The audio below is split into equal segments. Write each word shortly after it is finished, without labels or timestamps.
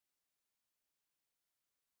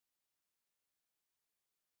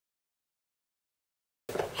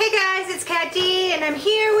guys, it's Katt Dee, and I'm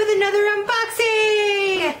here with another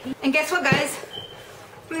unboxing! And guess what, guys?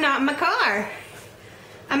 I'm not in my car.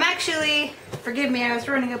 I'm actually, forgive me, I was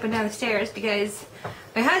running up and down the stairs because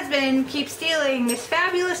my husband keeps stealing this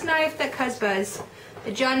fabulous knife that Cuzbuzz,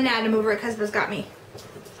 that John and Adam over at Cuzbuzz got me.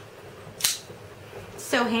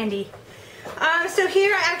 So handy. So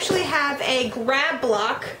here I actually have a grab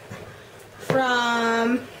block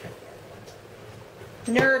from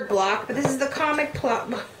Nerd Block, but this is the comic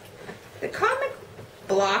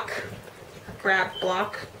block grab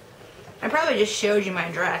block. I probably just showed you my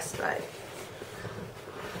address, but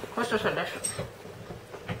what's this one?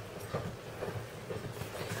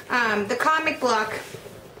 The comic block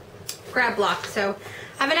grab block. So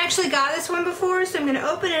I haven't actually got this one before, so I'm going to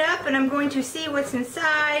open it up and I'm going to see what's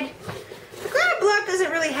inside. The grab block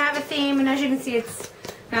doesn't really have a theme, and as you can see, it's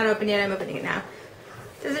not open yet. I'm opening it now.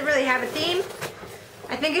 Doesn't really have a theme.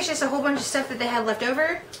 I think it's just a whole bunch of stuff that they had left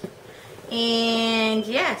over. And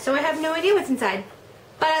yeah, so I have no idea what's inside.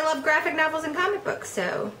 But I love graphic novels and comic books,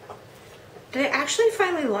 so. Did I actually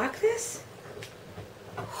finally lock this?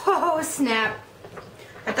 Oh, snap.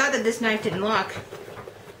 I thought that this knife didn't lock.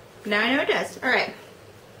 Now I know it does. Alright.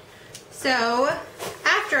 So,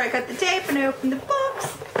 after I cut the tape and I opened the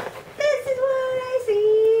box, this is what I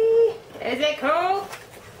see. Is it cool?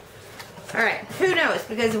 Alright, who knows,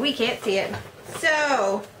 because we can't see it.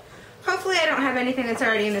 So, hopefully I don't have anything that's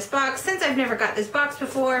already in this box. Since I've never got this box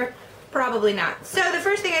before, probably not. So the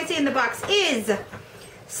first thing I see in the box is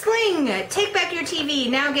Sling, take back your TV,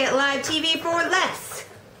 now get live TV for less.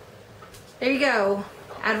 There you go,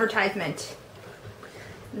 advertisement.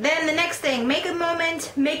 Then the next thing, make a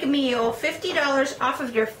moment, make a meal, $50 off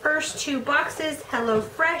of your first 2 boxes,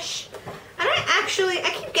 HelloFresh. And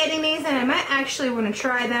I keep getting these and I might actually want to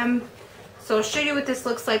try them. So I'll show you what this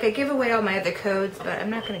looks like. I give away all my other codes, but I'm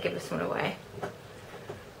not going to give this one away.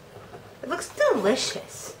 It looks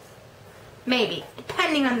delicious. Maybe,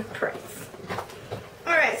 depending on the price.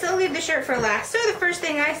 Alright, so I'll leave the shirt for last. So the first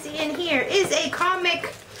thing I see in here is a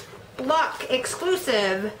comic block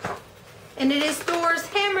exclusive. And it is Thor's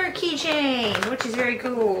hammer keychain, which is very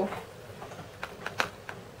cool.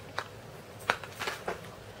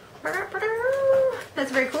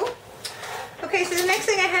 That's very cool. Okay, so the next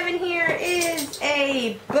thing I have in here is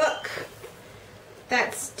a book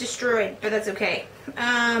that's destroyed, but that's okay.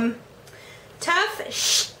 Tough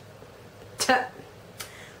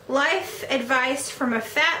Life Advice from a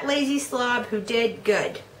Fat Lazy Slob Who Did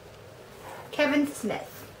Good. Kevin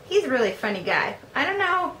Smith. He's a really funny guy. I don't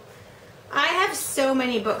know. I have so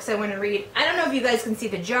many books I want to read. I don't know if you guys can see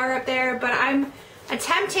the jar up there, but I'm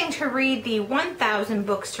attempting to read the 1,000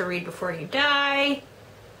 books to read before you die.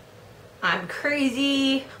 I'm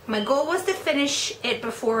crazy. My goal was to finish it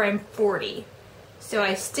before I'm 40. So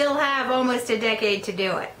I still have almost a decade to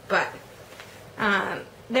do it. But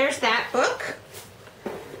there's that book.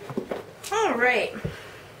 Alright.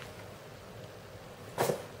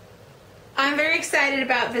 I'm very excited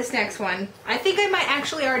about this next one. I think I might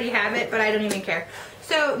actually already have it, but I don't even care.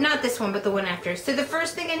 So, not this one, but the one after. So the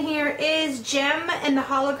first thing in here is Gem and the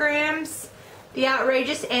Holograms, the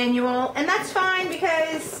Outrageous Annual. And that's fine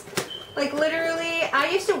because, like, literally, I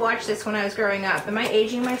used to watch this when I was growing up. Am I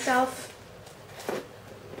aging myself?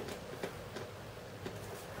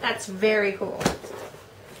 That's very cool.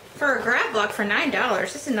 For a grab block for $9,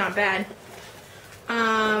 this is not bad.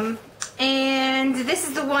 And this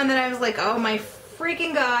is the one that I was like, oh my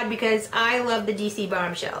freaking god, because I love the DC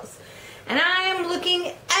Bombshells. And I am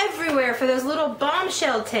looking everywhere for those little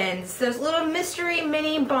bombshell tins, those little mystery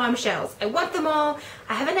mini bombshells. I want them all.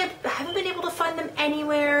 I haven't been able to find them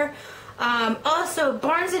anywhere. Also,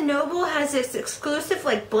 Barnes & Noble has this exclusive,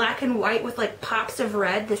 like, black and white with, like, pops of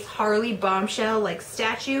red, this Harley bombshell, like,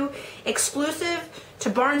 statue, exclusive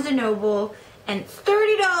to Barnes & Noble, and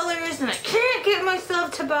 $30, and I can't get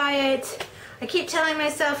myself to buy it. I keep telling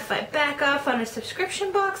myself if I back off on a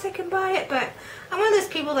subscription box, I can buy it, but I'm one of those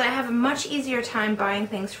people that I have a much easier time buying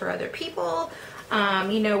things for other people.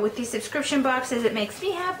 You know, with these subscription boxes, it makes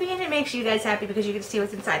me happy and it makes you guys happy because you can see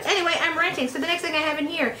what's inside. Anyway, I'm ranting. So the next thing I have in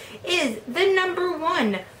here is the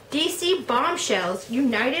 #1 DC Bombshells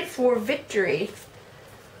United for Victory.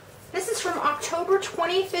 This is from October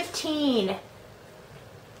 2015.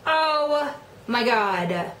 Oh my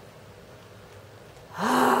god.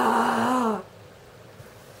 Oh,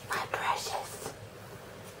 my precious.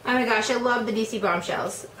 Oh my gosh, I love the DC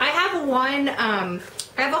Bombshells. I have one, I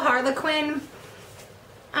have a Harlequin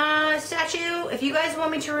statue. If you guys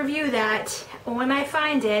want me to review that, when I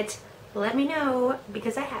find it, let me know,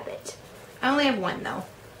 because I have it. I only have one, though.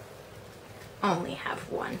 Only have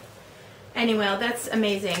one. Anyway, that's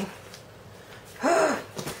amazing.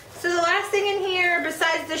 So the last thing in here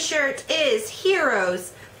besides the shirt is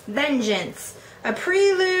Heroes Vengeance, a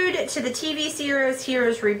prelude to the TV series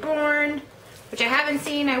Heroes Reborn, which I haven't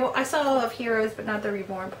seen. I saw all of Heroes, but not the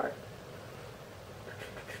Reborn part.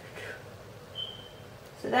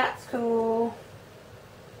 So that's cool.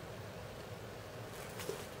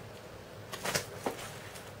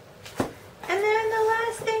 And then the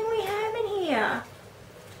last thing we have in here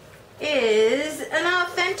is an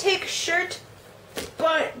authentic shirt,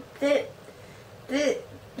 but the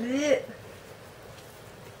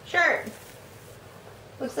shirt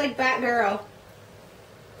looks like Batgirl.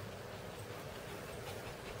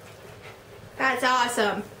 That's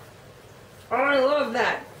awesome. Oh, I love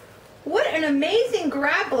that. What an amazing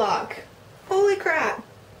grab block. Holy crap. Is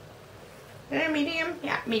that a medium?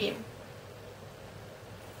 Yeah, medium.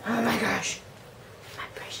 Oh my gosh. My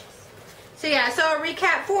precious. So yeah, so a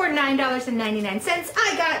recap for $9.99.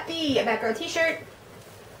 I got the Batgirl t-shirt.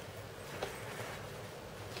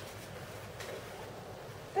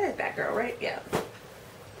 That is Batgirl, right? Yeah.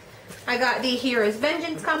 I got the Heroes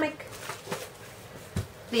Vengeance comic.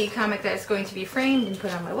 The comic that is going to be framed and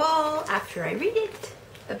put on my wall after I read it.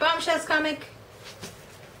 The Bombshells comic.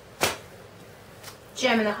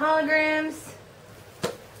 Gem and the Holograms.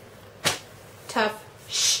 Tough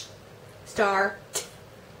Star.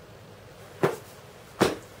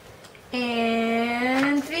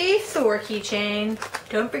 And the Thor keychain.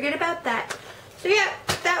 Don't forget about that. So yeah,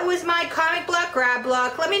 that was my comic block, grab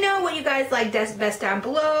block. Let me know what you guys liked best down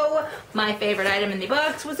below. My favorite item in the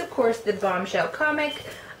box was, of course, the Bombshell comic.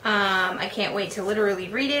 I can't wait to literally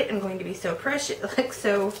read it. I'm going to be so precious, like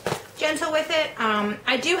so gentle with it.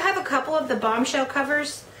 I do have a couple of the Bombshell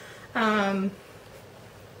covers. I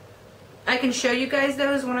can show you guys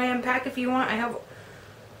those when I unpack if you want.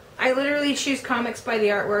 I literally choose comics by the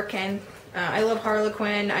artwork, and I love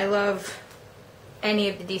Harlequin. I love any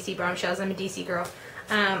of the DC Bombshells. I'm a DC girl.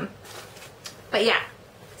 But yeah.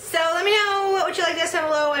 So let me know what you like down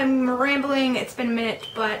below. I'm rambling. It's been a minute,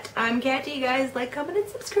 but I'm Katt Dee, guys. Like, comment, and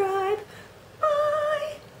subscribe.